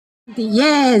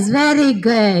Yes, very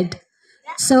good.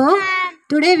 So,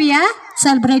 today we are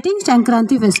celebrating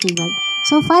Sankranti festival.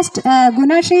 So, first,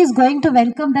 Gunashri is going to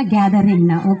welcome the gathering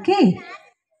now, okay?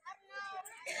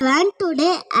 Everyone,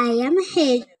 today I am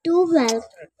here to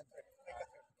welcome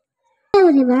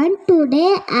everyone.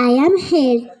 Today I am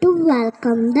here to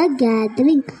welcome the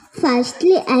gathering.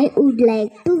 Firstly, I would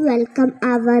like to welcome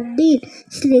our dear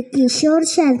Sri Kishore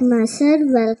Sharma sir.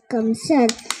 Welcome, sir.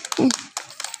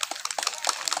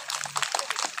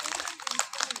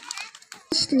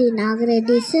 Sri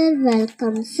Nagredi sir.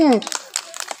 Welcome, sir.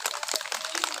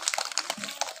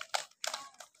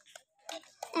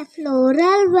 A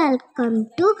floral welcome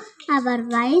to our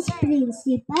Vice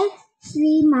Principal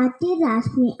Srimati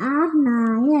Rashmi R.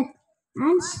 Nayak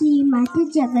and Srimati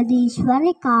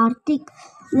Jagadishwari Karthik.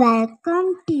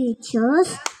 Welcome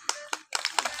teachers.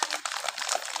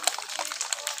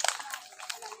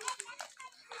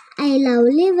 I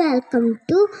lovely welcome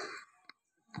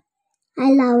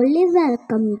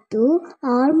to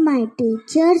all my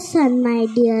teachers and my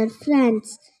dear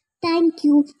friends. Thank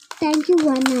you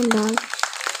one and all.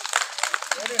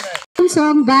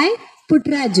 Song by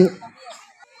Putraju.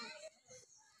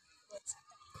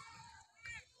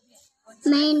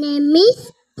 My name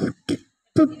is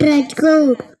Putraj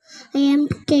Gaud. I am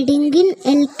studying in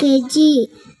LKG.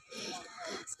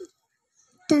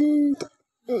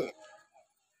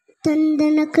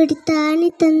 ತಂದನ ಕಡಿತಾನಿ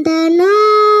ತಂದನೋ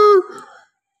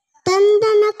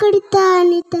ತಂದನ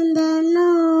ಕಡಿತಾನಿ ತಂದನೋ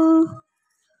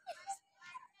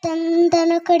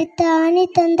ತಂದನ ಕಡಿತಾನಿ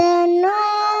ತಂದನೋ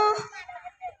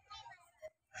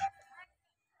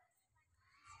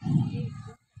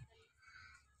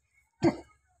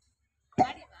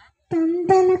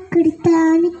ತಂದನ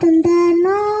ಕಡಿತಾನಿ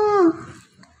ತಂದನೋ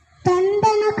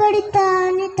ತಂದನ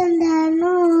ಕಡಿತಾನಿ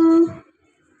ತಂದನೋ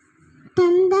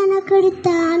ತಂದನ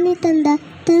ಕಡಿತಾನಿ ತಂದ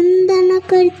ತಂದನ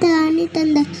ಕಡಿತಾನಿ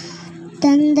ತಂದ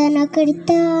ತಂದನ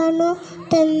ಕಡಿತಾನೋ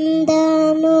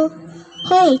ತಂದನೋ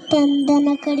ಹೊಯ್ ತಂದನ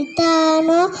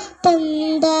ಕಡಿತಾನೋ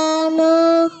ತಂದನೋ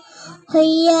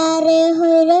ಹೊಯ್ಯಾರೆ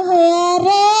ಹೊಯ್ರೆ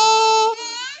ಹೊಯ್ಯಾರೆ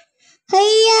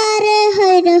ಹೊಯ್ಯಾರೆ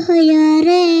ಹೊಯ್ರೆ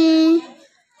ಹೊಯ್ಯಾರೆ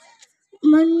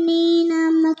ಮಣ್ಣಿನ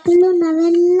ಮಕ್ಕಳು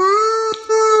ನಾವೆಲ್ಲ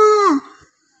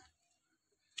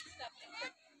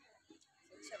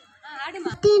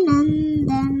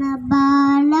ನಂದನ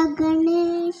ಬಾಲ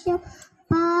ಗಣೇಶ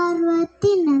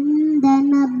ಪಾರ್ವತಿ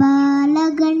ನಂದನ ಬಾಲ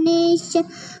ಗಣೇಶ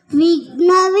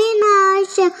ವಿಘ್ನ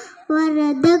ವಿನಾಶ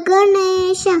ವರದ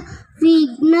ಗಣೇಶ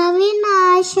ವಿಘ್ನ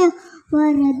ವಿನಾಶ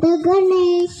ವರದ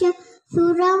ಗಣೇಶ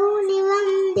ಸುರಮುನಿ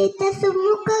ವಂದಿತ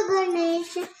ಸುಮುಖ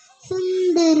ಗಣೇಶ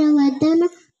ಸುಂದರವದನ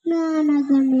ಜ್ಞಾನ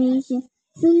ಗಣೇಶ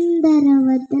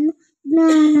ಸುಂದರವದನ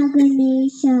ಜ್ಞಾನ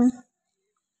Ganesha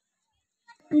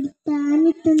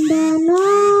ಕಡಿತಾನಿ ತಂದನೋ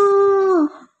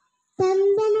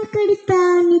ತಂದನ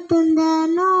ಕಡಿತಾನಿ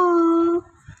ತಂದನೋ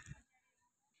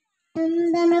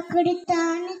ತಂದನ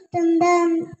ಕಡಿತಾನಿ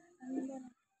ತಂದನ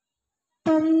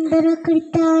ತಂದನ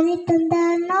ಕಡಿತಾನಿ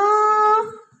ತಂದನೋ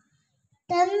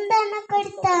ತಂದನ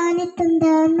ಕಡಿತಾನಿ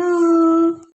ತಂದನೋ.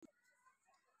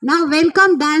 Now,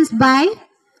 welcome dance by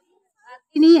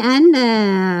Ini and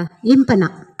Impana.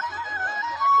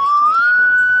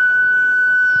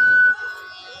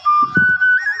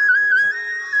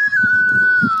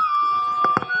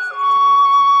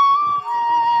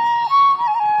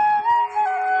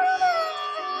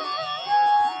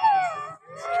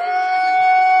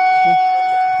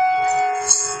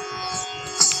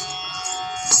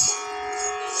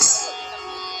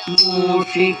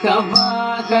 मूषिक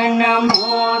वाहन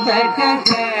मोदक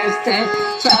हस्त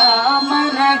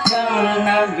चामर कर्ण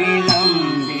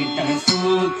विलंबित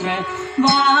सूत्र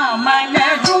वामन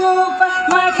रूप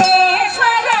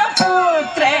महेश्वर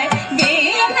पुत्र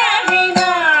दीन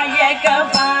विनायक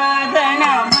पाद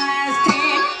नमस्ते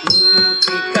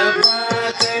मूषिक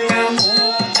वाहन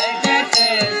मोदक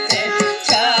हस्त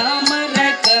चामर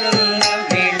कर्ण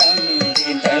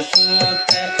विलंबित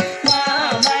सूत्र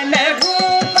वामन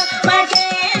रूप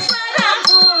महेश्वर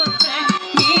पुत्र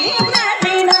दीन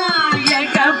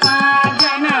विनायक पाद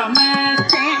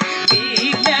नमस्ते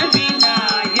दीन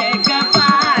विनायक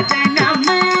पाद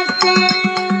नमस्ते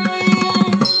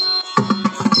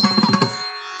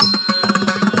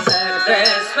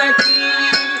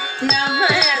सरस्वती